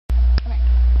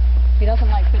He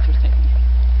doesn't like pictures taken.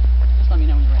 Just let me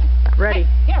know when you're ready. Ready.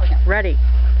 Hey, get over here. Ready.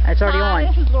 It's already on.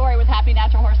 This is Lori with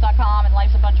HappyNaturalHorse.com and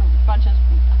Life's Abundant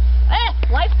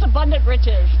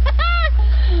Riches.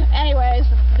 Anyways,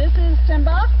 this is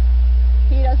Simba.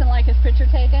 He doesn't like his picture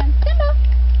taken. Simba.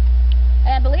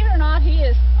 And believe it or not,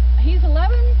 he's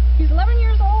 11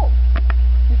 years old.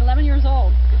 He's 11 years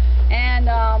old. And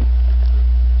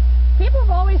people have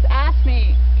always asked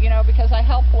me, you know, because I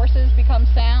help horses become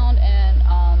sound and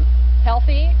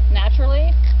healthy naturally.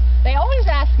 They always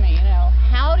ask me, you know,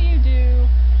 how do you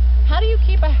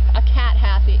keep a cat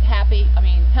healthy,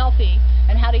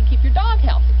 and how do you keep your dog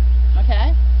healthy?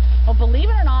 Okay? Well, believe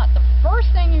it or not, the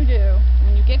first thing you do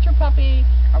when you get your puppy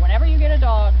or whenever you get a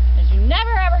dog is you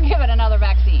never ever give it another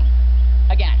vaccine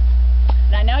again.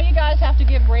 And I know you guys have to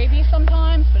give rabies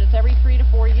sometimes, but it's every 3 to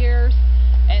 4 years.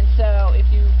 And so if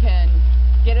you can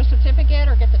get a certificate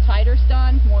or get the titers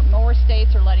done, more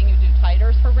states are letting you do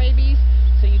titers for rabies,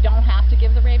 so you don't have to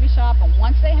give the rabies shot. But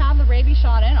once they have the rabies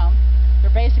shot in them, they're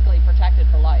basically protected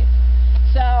for life.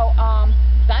 So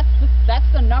that's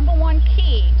the number one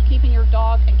key to keeping your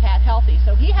dog and cat healthy.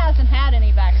 So he hasn't had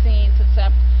any vaccines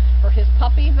except for his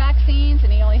puppy vaccines,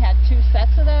 and he only had 2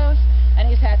 sets of those, and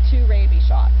he's had 2 rabies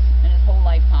shots in his whole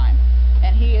lifetime,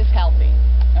 and he is healthy.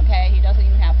 Okay, he doesn't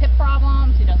even have hip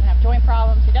problems, he doesn't have joint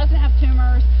problems, he doesn't have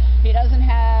tumors, he doesn't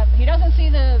see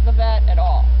the vet at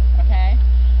all. Okay,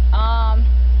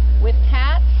 with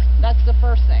cats, that's the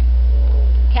first thing.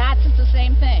 Cats, it's the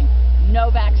same thing, no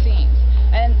vaccines.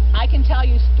 And I can tell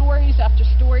you stories after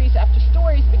stories after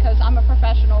stories because I'm a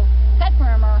professional pet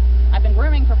groomer. I've been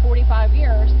grooming for 45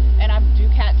 years, and I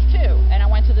do cats too. And I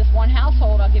went to this one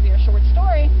household, I'll give you a short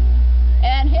story,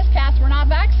 and his cats were not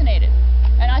vaccinated.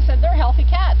 And I said, they're healthy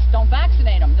cats, don't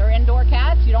vaccinate them. They're indoor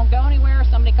cats, you don't go anywhere,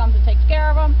 somebody comes and takes care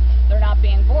of them, they're not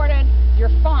being boarded, you're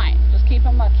fine. Just keep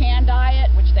them a canned diet,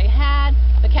 which they had.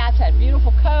 The cats had beautiful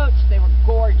coats, they were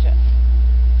gorgeous.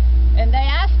 And they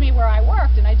asked me where I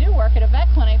worked, and I do work at a vet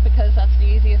clinic because that's the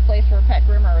easiest place for a pet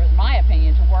groomer, in my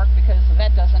opinion, to work, because the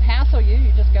vet doesn't hassle you. You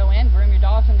just go in, groom your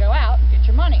dogs, and go out and get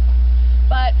your money.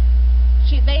 But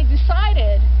they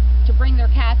decided to bring their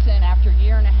cats in after a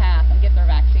year and a half and get their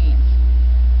vaccines.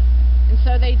 And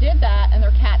so they did that, and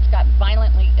their cats got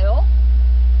violently ill.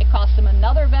 It cost them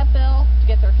another vet bill to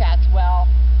get their cats well.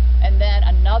 And then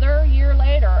another year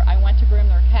later, I went to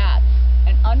groom their cats.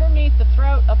 And underneath the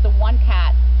throat of the one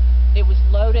cat, it was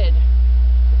loaded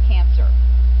with cancer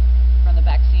from the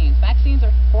vaccines. Vaccines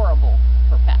are horrible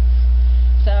for pets.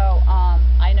 So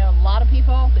I know a lot of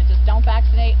people that just don't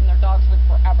vaccinate and their dogs live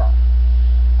forever.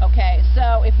 Okay,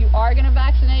 so if you are going to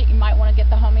vaccinate, you might want to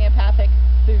get the homeopathic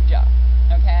Thuja.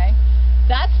 Okay,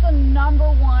 that's the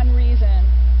number one reason.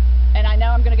 And I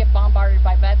know I'm going to get bombarded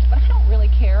by vets, but I don't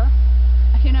really care.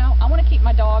 You know, I want to keep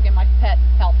my dog and my pet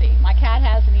healthy. My cat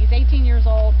has, and he's 18 years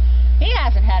old. He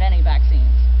hasn't had any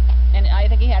vaccines. And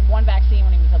I think he had 1 vaccine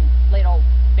when he was a little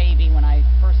baby when I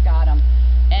first got him.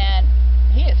 And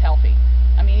he is healthy.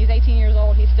 I mean, he's 18 years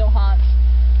old, he still hunts.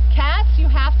 Cats, you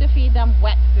have to feed them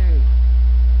wet food.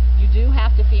 You do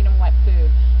have to feed them wet food.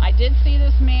 I did see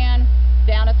this man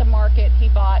down at the market. He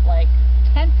bought like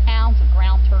 10 pounds of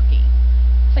ground turkey.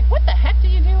 It's like, what the heck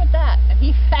do you do with that? And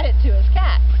he fed it to his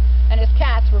cats. And his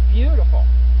cats were beautiful.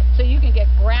 So you can get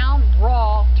ground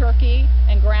raw turkey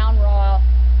and ground raw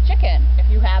chicken if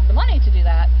you have the money to do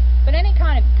that. But any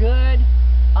kind of good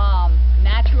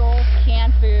natural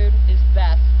canned food is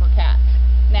best for cats.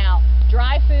 Now,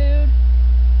 dry food,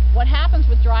 what happens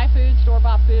with dry food,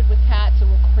 store-bought food with cats, it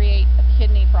will create a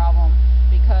kidney problem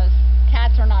because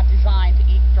cats are not designed to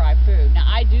eat dry food. Now,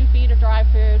 I do feed a dry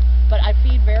food, but I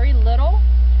feed very little,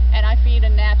 and I feed a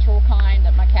natural kind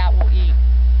that my cat will eat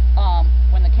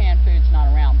when the canned food's not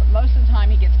around. But most of the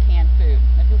time he gets canned food.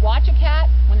 If you watch a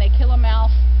cat, when they kill a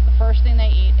mouse, the first thing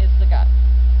they eat is the gut.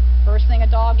 First thing a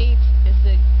dog eats is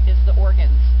the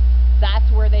organs. That's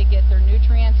where they get their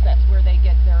nutrients, that's where they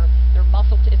get their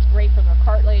muscle. It's great for their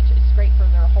cartilage, it's great for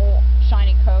their whole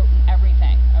shiny coat and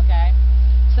everything, okay?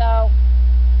 So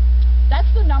that's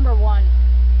the number one,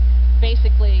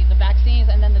 basically, the vaccines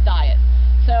and then the diet.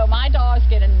 So my dogs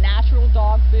get a natural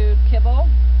dog food kibble.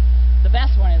 The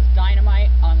best one is Dynamite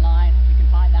online, if you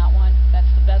can find that one. That's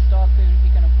the best dog food if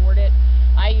you can afford it.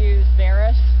 I use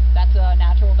Varus, that's a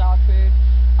natural dog food.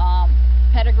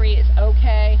 Pedigree is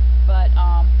okay, but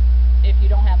if you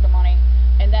don't have the money.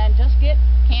 And then just get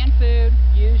canned food,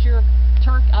 use your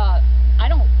I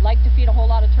don't like to feed a whole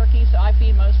lot of turkey, so I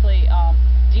feed mostly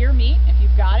deer meat. If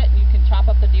you've got it, you can chop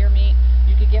up the deer meat.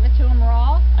 You could give it to them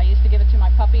raw. I used to give it to my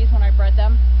puppies when I bred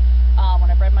them, when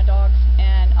I bred my dogs.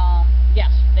 And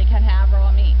yes, they can have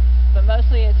raw meat, but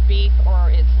mostly it's beef or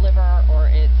it's liver or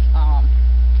it's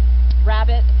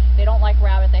like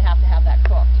rabbit, they have to have that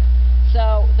cooked.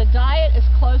 So the diet is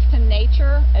close to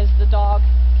nature as the dog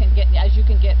can get, as you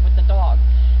can get with the dog.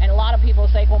 And a lot of people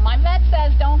say, well, my vet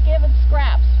says don't give it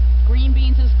scraps. Green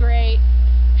beans is great.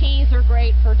 Peas are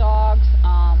great for dogs.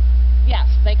 Yes,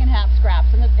 they can have scraps.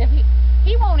 And if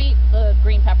he won't eat the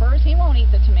green peppers, he won't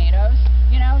eat the tomatoes.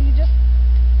 You know, you just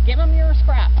give them your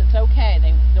scraps. It's okay.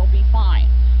 They'll be fine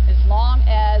as long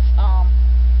as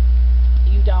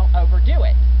you don't overdo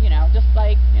it. You know, just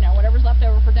like, you know, whatever's left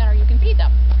over for dinner, you can feed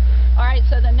them. All right.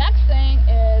 So the next thing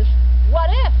is, what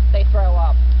if they throw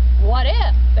up? What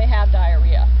if they have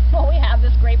diarrhea? Well, we have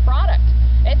this great product.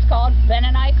 It's called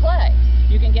Bentonite Clay.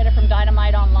 You can get it from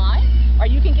Dynamite online, or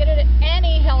you can get it at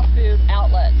any health food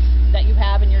outlets that you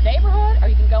have in your neighborhood,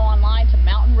 or you can go online to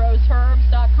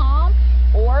mountainroseherbs.com,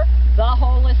 or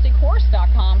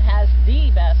theholistichorse.com has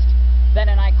the best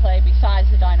Bentonite Clay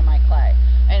besides the Dynamite Clay.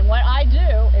 And what I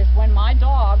do is when my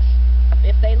dogs,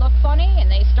 if they look funny and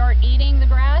they start eating the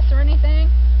grass or anything,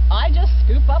 I just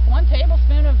scoop up 1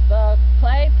 tablespoon of the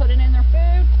clay, put it in their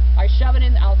food, I shove it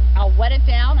in, I'll wet it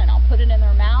down and I'll put it in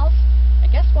their mouths,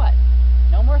 and guess what?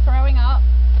 No more throwing up,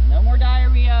 no more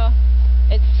diarrhea.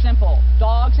 It's simple.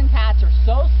 Dogs and cats are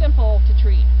so simple to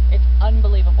treat. It's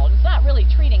unbelievable. It's not really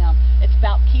treating them, it's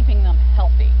about keeping them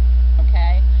healthy,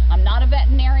 okay? I'm not a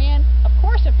veterinarian. Of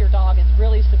course, if your dog is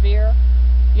really severe,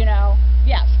 you know,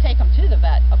 yes, take them to the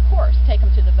vet. Of course, take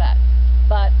them to the vet.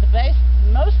 But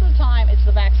most of the time, it's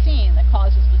the vaccine that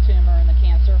causes the tumor and the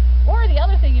cancer. Or the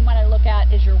other thing you want to look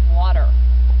at is your water.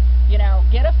 You know,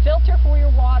 get a filter for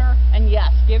your water, and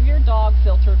yes, give your dog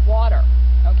filtered water,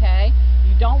 okay?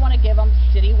 You don't want to give them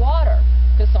city water,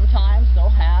 because sometimes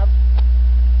they'll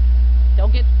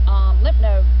get lymph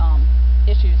node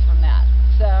issues from that.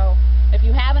 So, if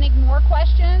you have any more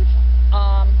questions,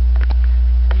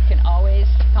 you can always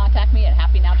contact